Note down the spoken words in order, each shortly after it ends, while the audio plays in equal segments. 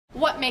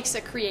makes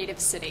a creative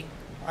city?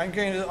 I'm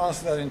going to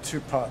answer that in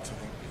two parts, I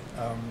think.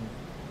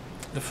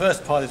 The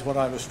first part is what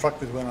I was struck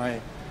with when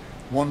I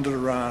wandered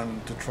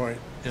around Detroit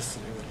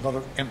yesterday, with a lot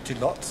of empty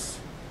lots.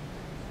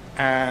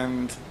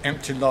 And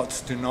empty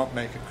lots do not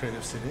make a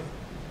creative city.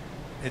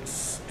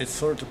 It's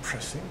sort of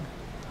depressing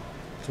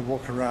to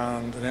walk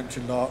around an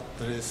empty lot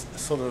that is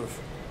sort of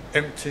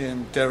empty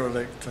and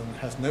derelict and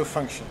has no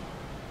function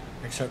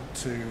except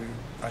to,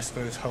 I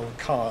suppose, hold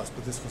cars,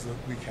 but this was a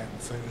weekend,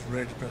 so it was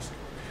really depressing.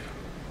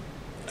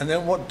 And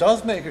then what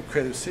does make a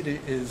creative city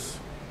is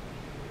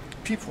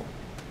people.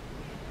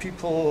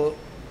 People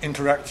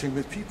interacting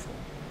with people,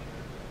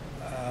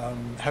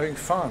 having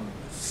fun,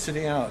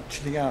 sitting out,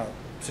 chilling out,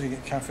 sitting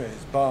at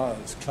cafes,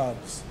 bars,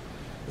 clubs,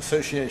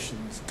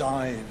 associations,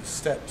 dives,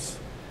 steps,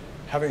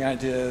 having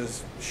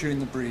ideas, shooting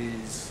the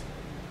breeze,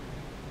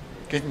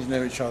 getting to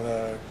know each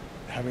other,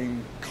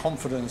 having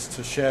confidence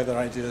to share their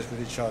ideas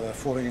with each other,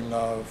 falling in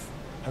love,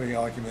 having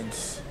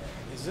arguments,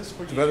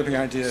 developing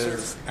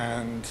ideas,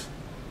 and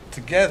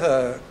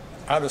together,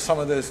 out of some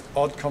of those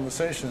odd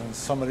conversations,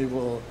 somebody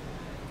will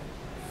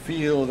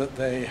feel that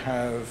they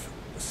have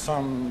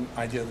some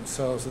idea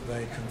themselves that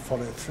they can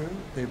follow through.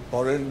 They've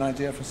borrowed an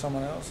idea from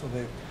someone else, or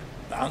they've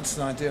bounced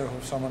an idea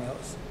from someone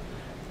else.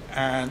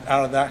 And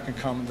out of that can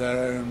come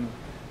their own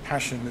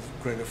passion with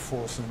greater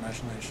force and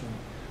imagination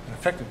and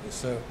effectiveness.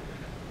 So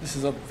this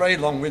is a very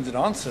long-winded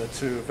answer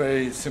to a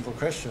very simple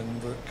question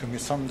that can be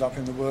summed up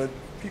in the word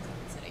people.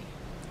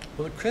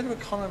 Well, the creative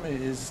economy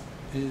is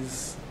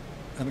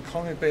an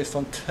economy based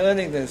on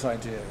turning those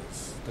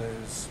ideas,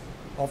 those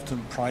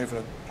often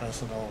private,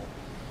 personal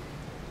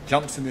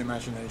jumps in the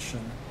imagination,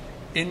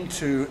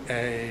 into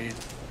a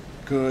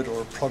good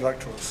or a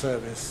product or a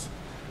service,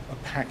 a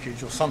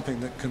package or something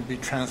that can be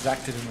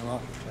transacted in the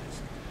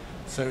marketplace.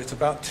 So it's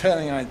about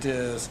turning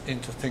ideas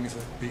into things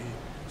that can be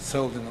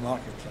sold in the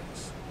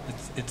marketplace.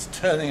 It's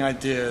turning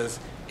ideas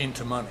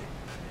into money.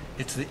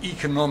 It's the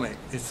economic,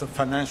 it's the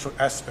financial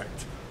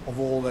aspect of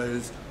all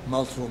those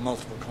multiple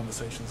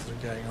conversations that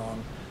are going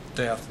on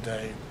day after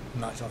day,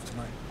 night after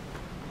night.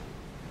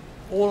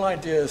 All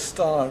ideas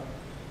start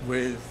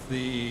with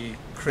the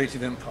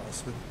creative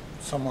impulse, with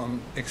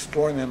someone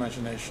exploring their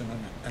imagination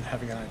and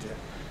having an idea.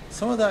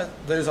 Some of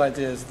those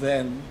ideas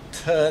then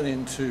turn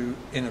into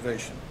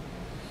innovation.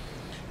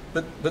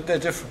 But they're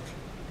different.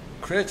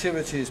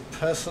 Creativity is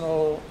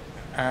personal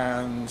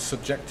and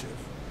subjective.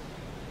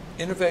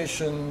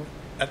 Innovation,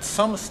 at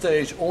some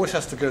stage, always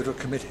has to go to a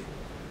committee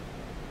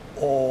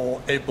or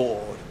a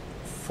board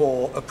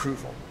for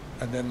approval,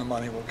 and then the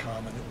money will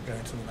come and it will go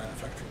into the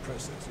manufacturing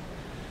process.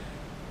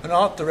 An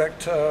art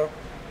director,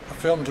 a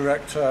film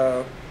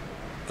director,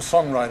 a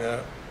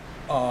songwriter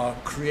are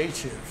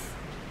creative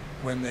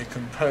when they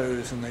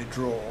compose and they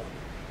draw.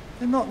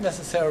 They're not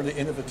necessarily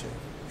innovative.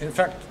 In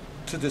fact,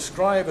 to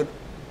describe an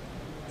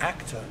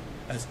actor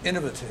as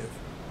innovative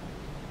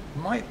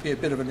might be a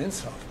bit of an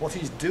insult. What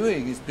he's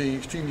doing is being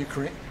extremely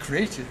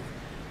creative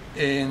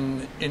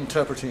in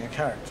interpreting a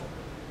character.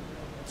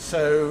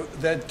 So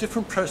they're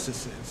different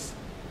processes,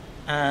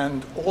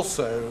 and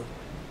also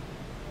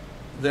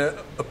they're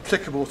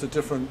applicable to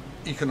different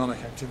economic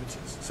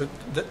activities. So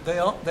they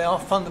are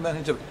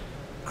fundamentally different.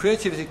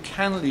 Creativity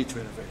can lead to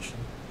innovation.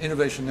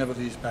 Innovation never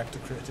leads back to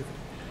creativity.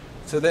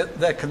 So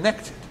they're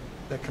connected,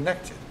 but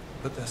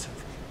they're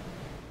separate.